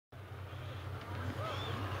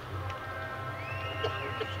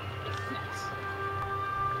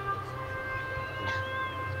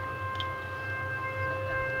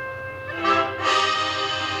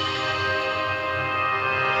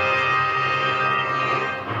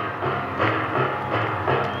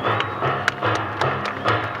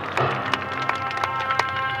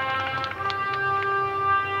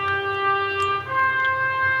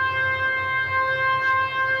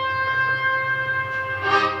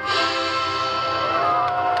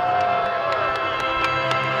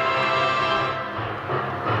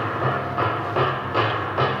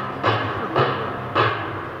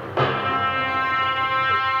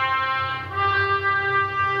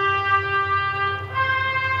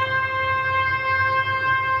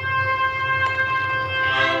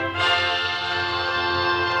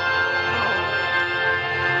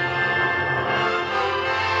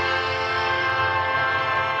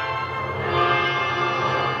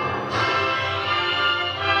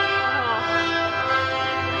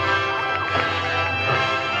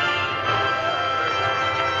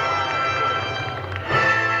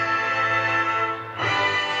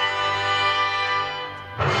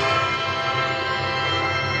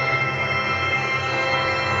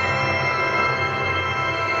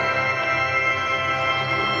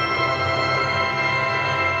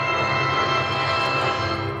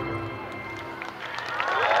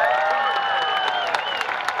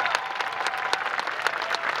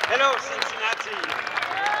Hello, Cincinnati.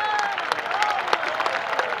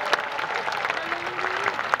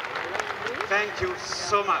 Thank you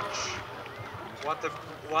so much. What a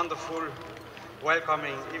wonderful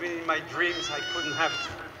welcoming. Even in my dreams, I couldn't have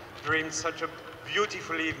dreamed such a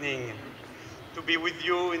beautiful evening to be with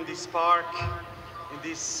you in this park, in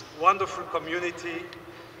this wonderful community,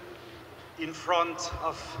 in front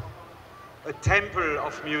of a temple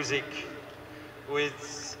of music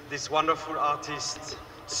with this wonderful artist,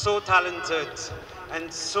 so talented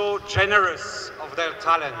and so generous of their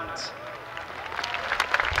talent.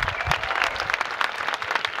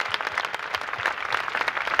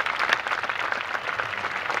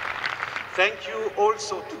 Thank you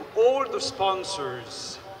also to all the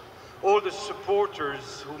sponsors, all the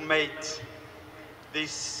supporters who made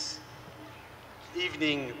this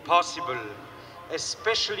evening possible,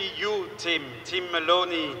 especially you, Tim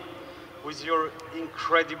Maloney, with your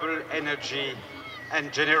incredible energy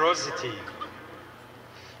and generosity.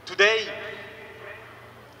 Today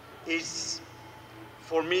is,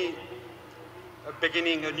 for me, a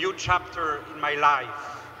beginning, a new chapter in my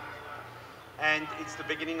life. And it's the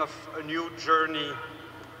beginning of a new journey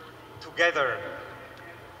together.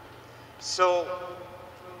 So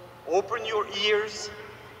open your ears